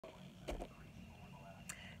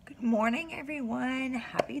Good morning, everyone.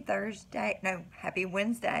 Happy Thursday. No, happy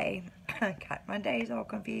Wednesday. Got my days all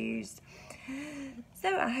confused.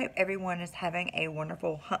 So I hope everyone is having a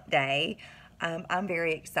wonderful hump day. I'm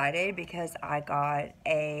very excited because I got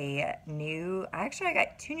I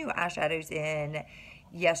got two new eyeshadows in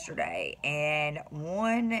yesterday. And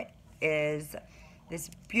one is this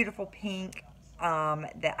beautiful pink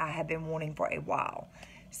that I have been wanting for a while.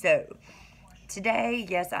 So today,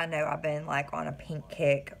 yes, I know I've been like on a pink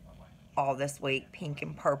kick all this week, pink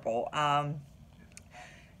and purple.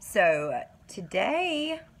 So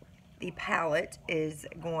today, the palette is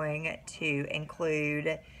going to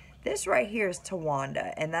include this right here is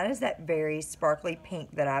Tawanda, and that is that very sparkly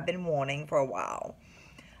pink that I've been wanting for a while.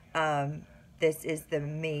 This is the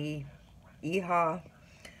Me Iha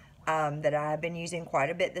that I've been using quite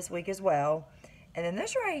a bit this week as well. And then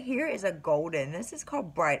this right here is a golden. This is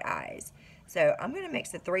called Bright Eyes. So I'm going to mix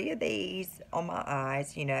the three of these on my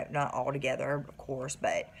eyes. You know, not all together, of course,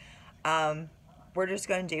 but we're just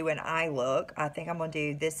going to do an eye look. I think I'm going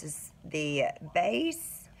to do, this is the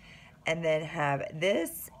base, and then have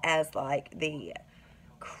this as like the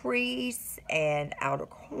crease and outer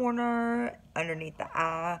corner underneath the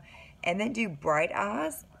eye, and then do Bright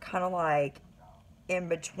Eyes kind of like in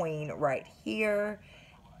between right here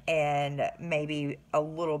and maybe a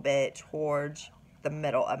little bit towards the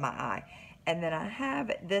middle of my eye. And then I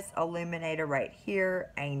have this illuminator right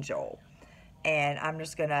here, Angel, and I'm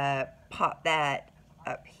just gonna pop that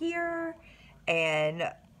up here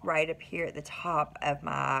and right up here at the top of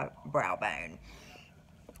my brow bone.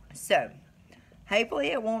 So hopefully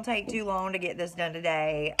it won't take too long to get this done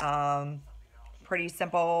today. Pretty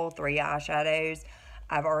simple, 3 eyeshadows.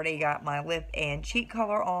 I've already got my lip and cheek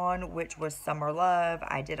color on, which was Summer Love.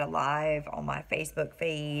 I did a live on my Facebook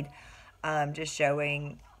feed, just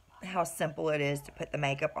showing how simple it is to put the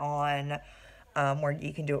makeup on, where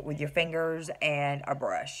you can do it with your fingers and a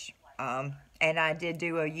brush. And I did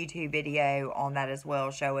do a YouTube video on that as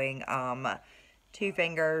well, showing 2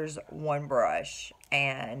 fingers, 1 brush,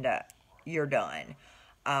 and you're done.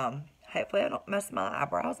 Hopefully I don't mess my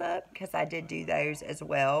eyebrows up, because I did do those as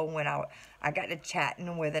well when I got to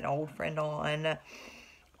chatting with an old friend on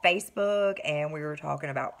Facebook, and we were talking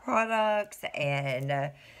about products,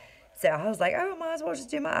 and so I was like, oh, I might as well just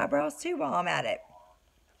do my eyebrows too while I'm at it.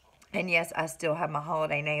 And yes, I still have my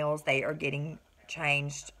holiday nails. They are getting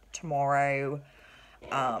changed tomorrow,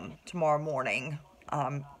 tomorrow morning.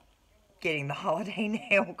 Getting the holiday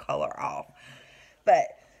nail color off.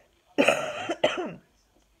 But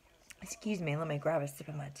excuse me, let me grab a sip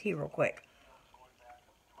of my tea real quick.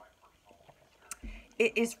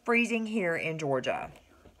 It is freezing here in Georgia.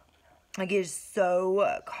 Like, it is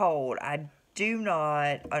so cold. I do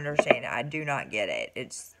not understand it. I do not get it.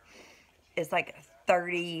 It's like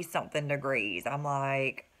 30 something degrees. I'm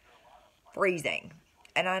like, freezing.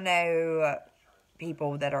 And I know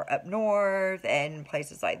people that are up north and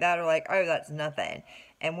places like that are like, oh, that's nothing.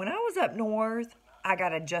 And when I was up north, I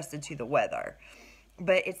got adjusted to the weather.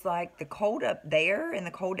 But it's like the cold up there and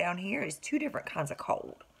the cold down here is 2 different kinds of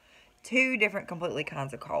cold. 2 different completely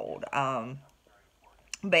kinds of cold.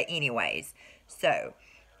 But anyways, so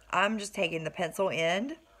I'm just taking the pencil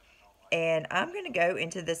end, and I'm going to go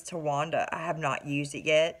into this Tawanda. I have not used it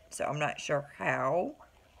yet, so I'm not sure how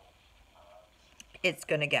it's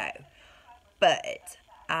going to go. But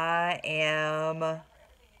I am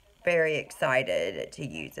very excited to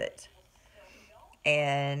use it.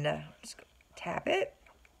 And just tap it.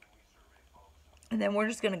 And then we're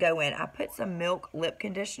just going to go in. I put some Milk lip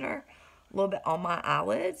conditioner a little bit on my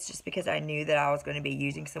eyelids, just because I knew that I was going to be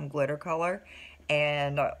using some glitter color.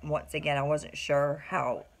 And once again, I wasn't sure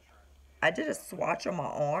how. I did a swatch on my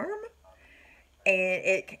arm, and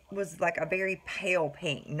it was like a very pale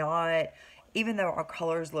pink. Not, even though our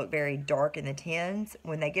colors look very dark in the tints,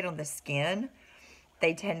 when they get on the skin,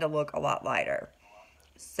 they tend to look a lot lighter.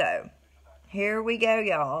 So here we go,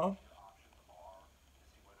 y'all.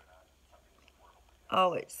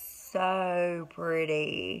 Oh, it's so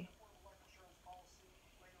pretty.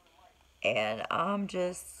 And I'm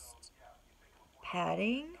just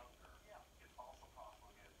patting.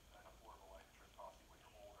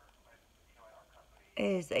 It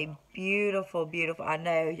is a beautiful, beautiful, I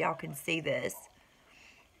know y'all can see this.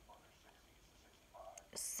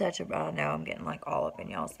 I know I'm getting like all up in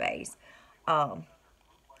y'all's face. But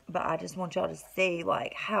I just want y'all to see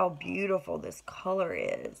like how beautiful this color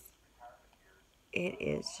is. It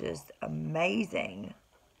is just amazing.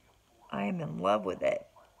 I am in love with it.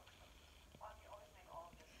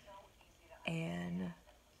 And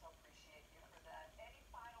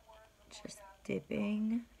just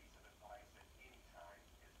dipping.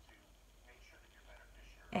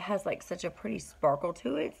 It has like such a pretty sparkle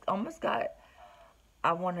to it. It's almost got,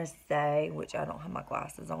 I want to say, which I don't have my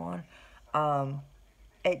glasses on,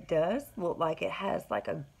 it does look like it has like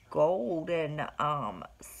a golden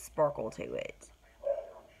sparkle to it.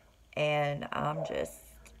 And I'm just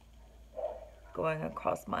going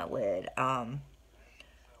across my lid. I'm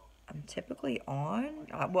typically on,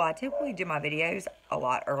 well, I typically do my videos a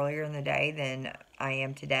lot earlier in the day than I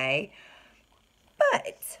am today.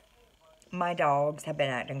 But my dogs have been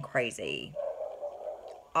acting crazy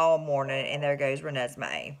all morning, and there goes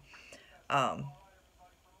Renesmee. Our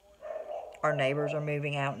neighbors are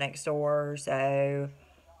moving out next door, so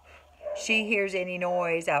she hears any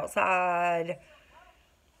noise outside,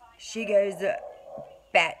 she goes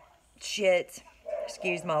bat shit,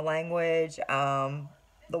 excuse my language.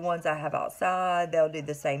 The ones I have outside, they'll do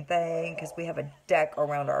the same thing, because we have a deck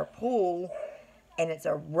around our pool, and it's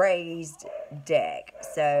a raised deck,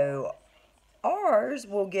 so ours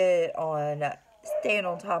will stand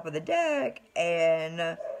on top of the deck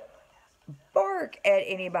and bark at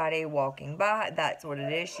anybody walking by. That's what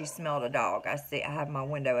it is. She smelled a dog. I have my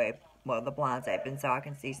window open, well, the blinds open, so I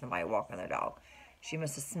can see somebody walking their dog. She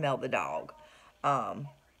must have smelled the dog.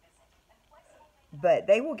 But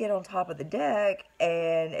they will get on top of the deck,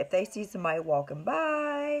 and if they see somebody walking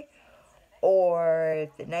by, or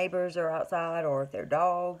if the neighbors are outside, or if they're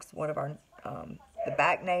dogs, one of our, the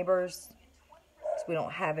back neighbors, because we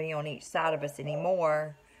don't have any on each side of us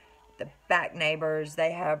anymore, the back neighbors,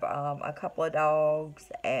 they have a couple of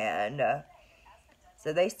dogs, and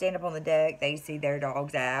so they stand up on the deck, they see their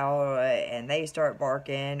dogs out, and they start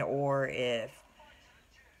barking. Or if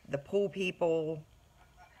the pool people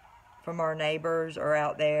from our neighbors are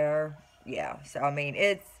out there, yeah. So I mean,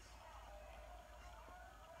 it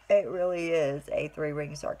really is a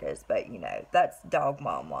three-ring circus. But you know, that's dog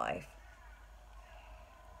mom life.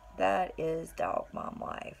 That is dog mom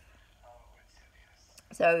life.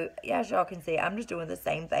 So, yeah, as y'all can see, I'm just doing the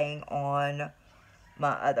same thing on my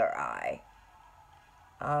other eye.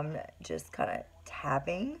 I'm just kind of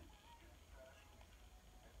tapping.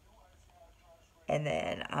 And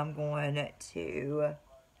then I'm going to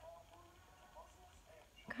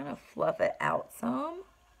kind of fluff it out some.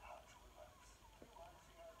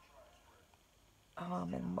 Oh,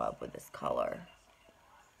 I'm in love with this color.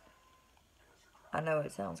 I know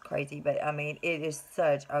it sounds crazy, but I mean, it is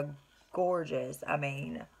such a gorgeous, I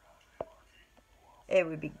mean, it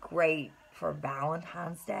would be great for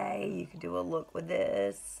Valentine's Day. You could do a look with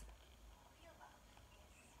this.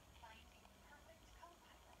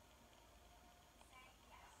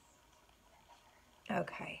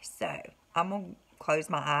 Okay, so I'm going to close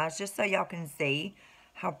my eyes just so y'all can see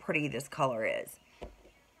how pretty this color is.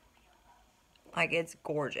 Like, it's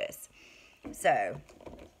gorgeous. So,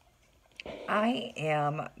 I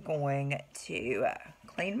am going to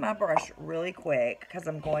clean my brush really quick because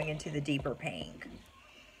I'm going into the deeper pink.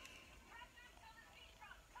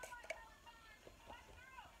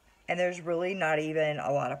 And there's really not even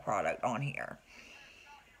a lot of product on here.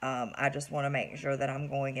 I just want to make sure that I'm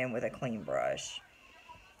going in with a clean brush.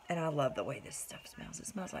 And I love the way this stuff smells. It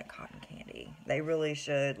smells like cotton candy. They really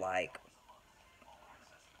should, like,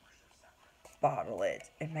 bottle it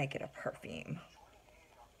and make it a perfume.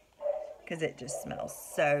 Because it just smells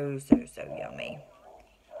so, so, so yummy.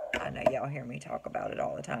 I know y'all hear me talk about it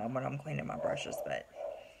all the time when I'm cleaning my brushes, but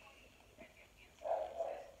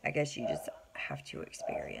I guess you just have to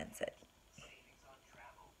experience it.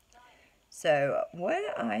 So what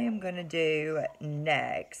I am going to do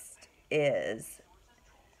next is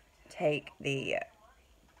take the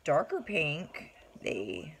darker pink,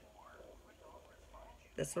 this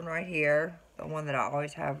one right here, the one that I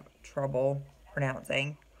always have trouble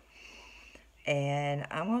pronouncing, and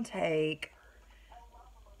I'm going to take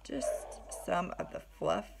just some of the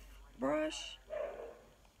fluff brush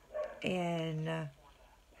and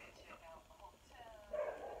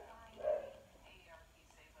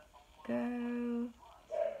go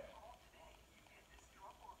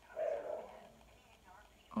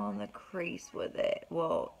on the crease with it.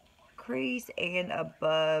 Well, crease and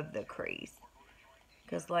above the crease.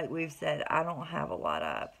 Because like we've said, I don't have a lot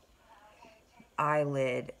of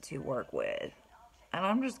eyelid to work with. And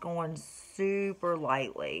I'm just going super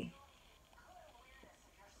lightly.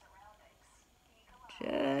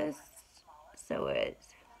 Just so it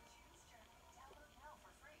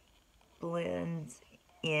blends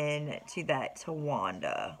into that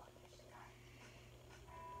Tawanda,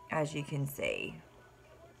 as you can see.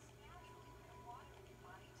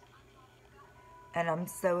 And I'm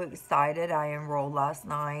so excited. I enrolled last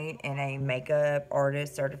night in a makeup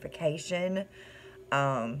artist certification.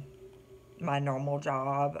 my normal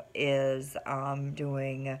job is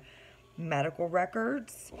doing medical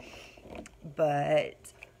records, but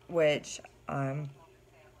which I'm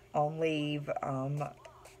on leave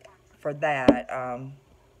for that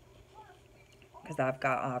because I've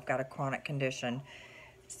got a chronic condition.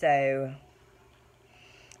 So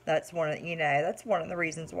that's one of that's one of the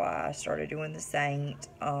reasons why I started doing the Saint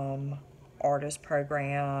artist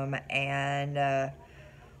program, and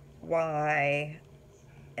why.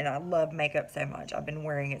 And I love makeup so much. I've been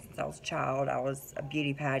wearing it since I was a child. I was a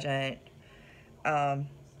beauty pageant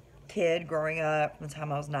kid growing up. From the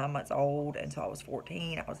time I was 9 months old until I was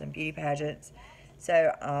 14, I was in beauty pageants.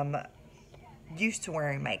 So I'm used to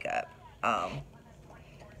wearing makeup.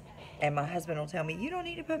 And my husband will tell me, you don't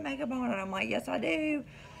need to put makeup on. And I'm like, yes, I do.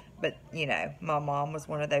 But, my mom was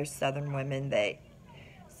one of those Southern women that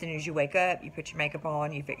as soon as you wake up, you put your makeup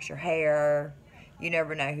on, you fix your hair. You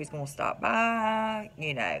never know who's going to stop by,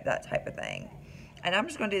 that type of thing. And I'm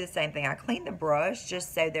just going to do the same thing. I cleaned the brush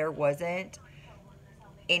just so there wasn't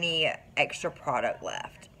any extra product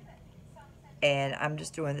left. And I'm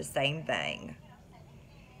just doing the same thing.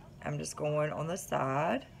 I'm just going on the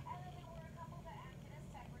side.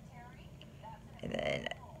 And then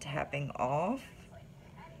tapping off.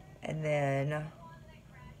 And then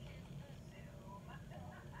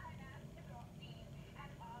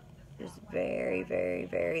just very, very,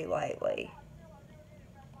 very lightly.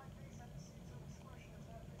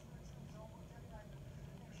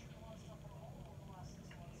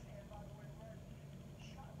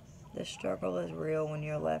 The struggle is real when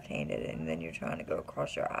you're left-handed and then you're trying to go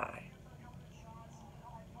across your eye.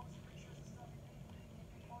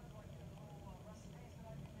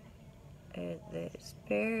 It's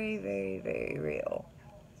very, very, very real.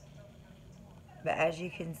 But as you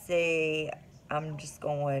can see, I'm just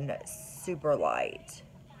going super light.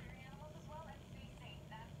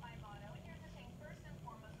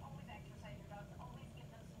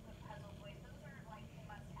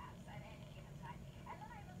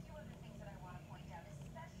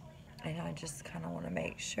 And I just kind of want to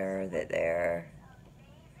make sure that they're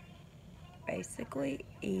basically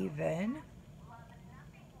even.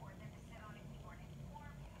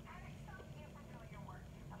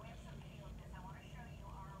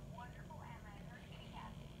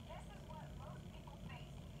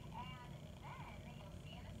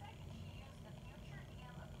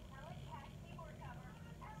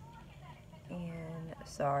 And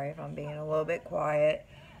sorry if I'm being a little bit quiet.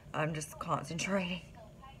 I'm just concentrating.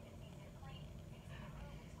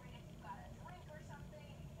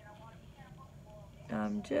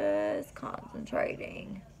 I'm just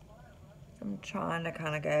concentrating. I'm trying to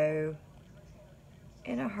kind of go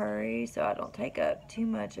in a hurry so I don't take up too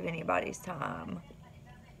much of anybody's time.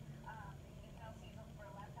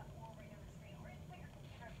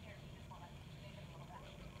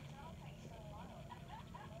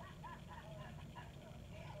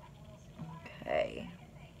 Okay.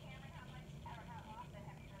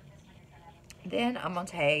 Then I'm going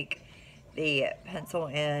to take the pencil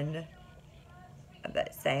end of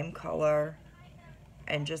that same color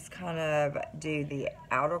and just kind of do the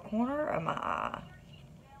outer corner of my eye.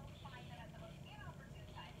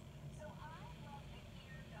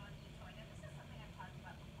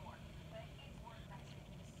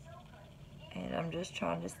 And I'm just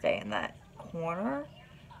trying to stay in that corner,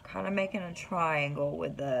 kind of making a triangle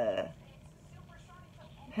with the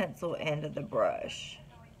pencil end of the brush.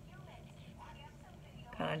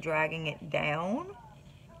 Kind of dragging it down.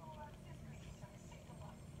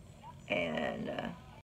 And